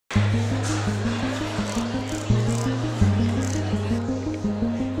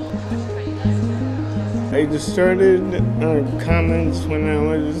I started Commons when I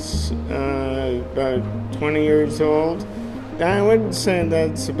was about 20 years old. I would say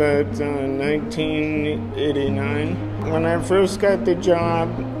that's about 1989. When I first got the job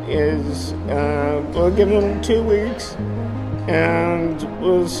we'll give them 2 weeks and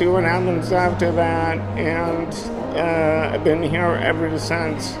we'll see what happens after that, and I've been here ever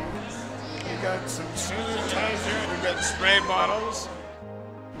since. We got some sanitizer, we got spray bottles.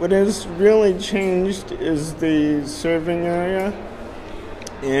 What has really changed is the serving area,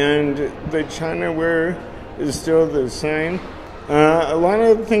 and the Chinaware is still the same. A lot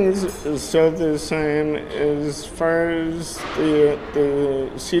of things are still the same as far as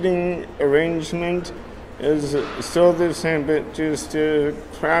the seating arrangement is still the same, but just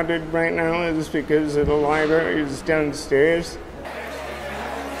crowded right now is because of the library is downstairs.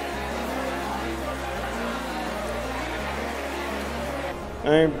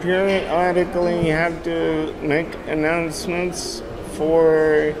 I periodically have to make announcements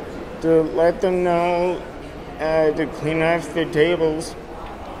to let them know to clean off the tables,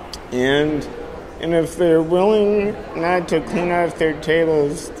 and if they're willing not to clean off their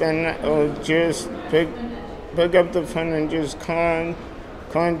tables, then I'll just pick up the phone and just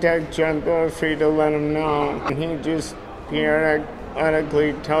contact John Belfry to let him know. And he just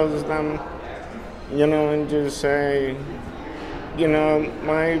periodically tells them, and just say, you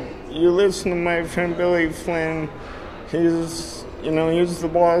listen to my friend Billy Flynn. He's the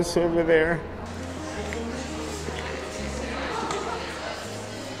boss over there.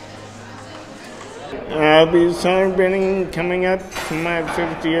 I'll be celebrating coming up for my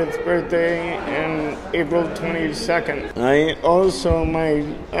 50th birthday on April 22nd. My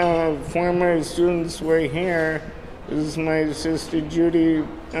former students were here. This is my sister Judy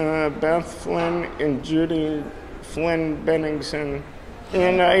Beth Flynn and Judy Flynn Benningson.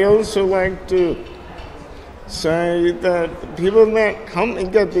 And I also like to say that the people that helped me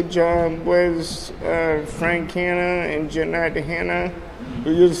get the job was Frank Hanna and Jeanette Hanna,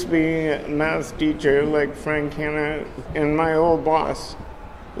 who used to be a math teacher like Frank Hanna, and my old boss.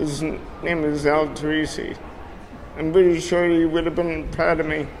 His name is Al Teresi. I'm pretty sure he would have been proud of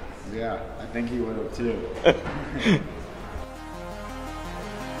me. Yeah, I think he would have too.